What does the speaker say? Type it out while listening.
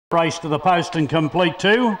Race to the post and complete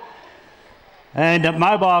too. And at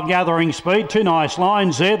mobile gathering speed, two nice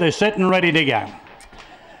lines there. They're set and ready to go.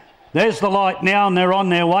 There's the light now and they're on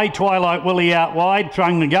their way. Twilight Willie out wide,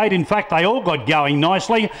 throwing the gate. In fact, they all got going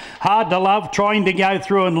nicely. Hard to Love trying to go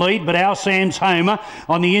through and lead, but Our Sam's Homer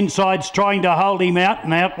on the inside's trying to hold him out,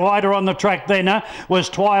 and out wider on the track then was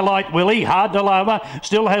Twilight Willie. Hard to Love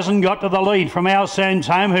still hasn't got to the lead from Our Sam's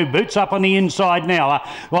Home, who boots up on the inside now.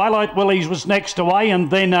 Twilight Willie's was next away, and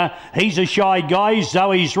then He's a Shy Guy,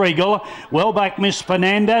 Zoe's Regal. Well back Miss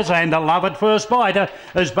Fernandez, and Love at First Bite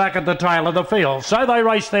is back at the tail of the field. So they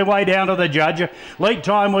race their way down to the judge. Lead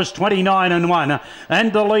time was 29-1,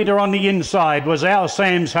 and the leader on the inside was Our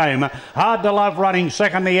Sam's Home. Hard to Love running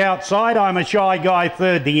second the outside. I'm a Shy Guy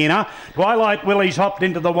third the inner. Twilight Willie's hopped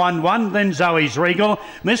into the 1-1, then Zoe's Regal.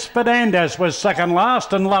 Miss Fernandez was second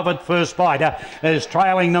last, and Love at First Bite is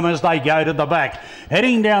trailing them as they go to the back.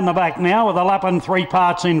 Heading down the back now with a lap and 3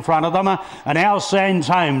 parts in front of them, and Our Sam's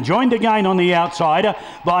Home joined again on the outside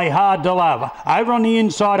by Hard to Love. Over on the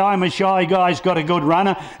inside, I'm a Shy Guy's got a good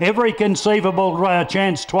runner. Every conceivable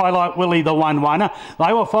chance, Twilight Willie the 1-1.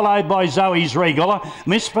 They were followed by Zoe's Regal.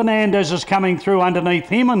 Miss Fernandez is coming through underneath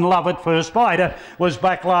him, and Love at First Bite was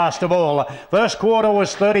back last of all. First quarter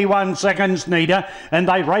was 31 seconds neater, and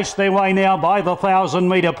they race their way now by the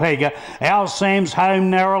 1,000-metre peg. Our Sam's Home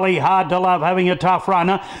narrowly. Hard to Love having a tough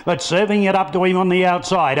runner, but serving it up to him on the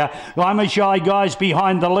outside. I'm a Shy Guy's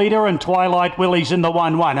behind the leader, and Twilight Willie's in the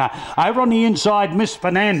 1-1. Over on the inside, Miss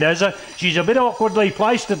Fernandez, she's a bit awkwardly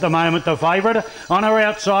placed at the moment, the favourite. On her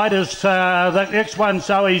outside is the next one,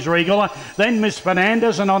 Zoe's Regal, then Miss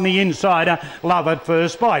Fernandez, and on the inside, Love at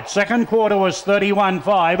First Bite. Second quarter was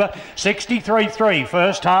 31.5, 63.3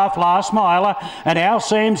 first half, last mile, and Our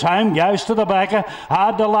Sam's Home goes to the back.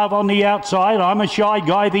 Hard to Love on the outside. I'm a Shy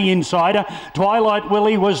Guy the inside. Twilight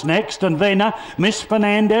Willie was next, and then Miss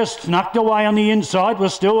Fernandez snuck away on the inside,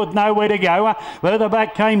 was still with nowhere to go. Further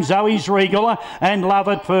back came Zoe's Regal and Love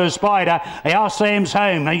at First Bite. Our Sam's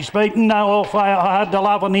Home, he's beaten off Hard to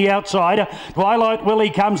Love on the outside. Twilight Willie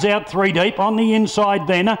comes out 3 deep. On the inside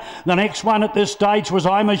then, the next one at this stage was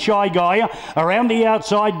I'm a Shy Guy. Around the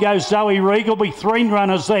outside goes Zoe Regal. Between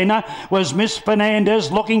runners then was Miss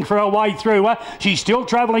Fernandez looking for a way through. She's still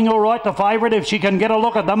travelling all right, the favourite, if she can get a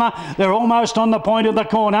look at them. They're almost on the point of the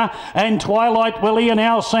corner, and Twilight Willie and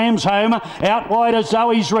Our Sam's Home out wide of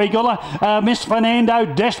Zoe's Regal. Miss Fernando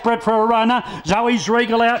desperate for a runner. Zoe's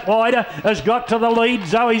Regal out wide has got to the lead.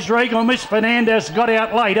 Zoe's Regal, Miss Fernandez got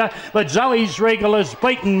out later, but Zoe's Regal has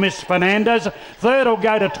beaten Miss Fernandez. Third will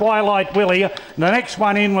go to Twilight Willie. The next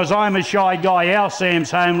one in was I'm a Shy Guy, Our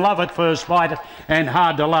Sam's Home, Love at First Bite, and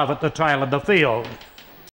Hard to Love at the tail of the field.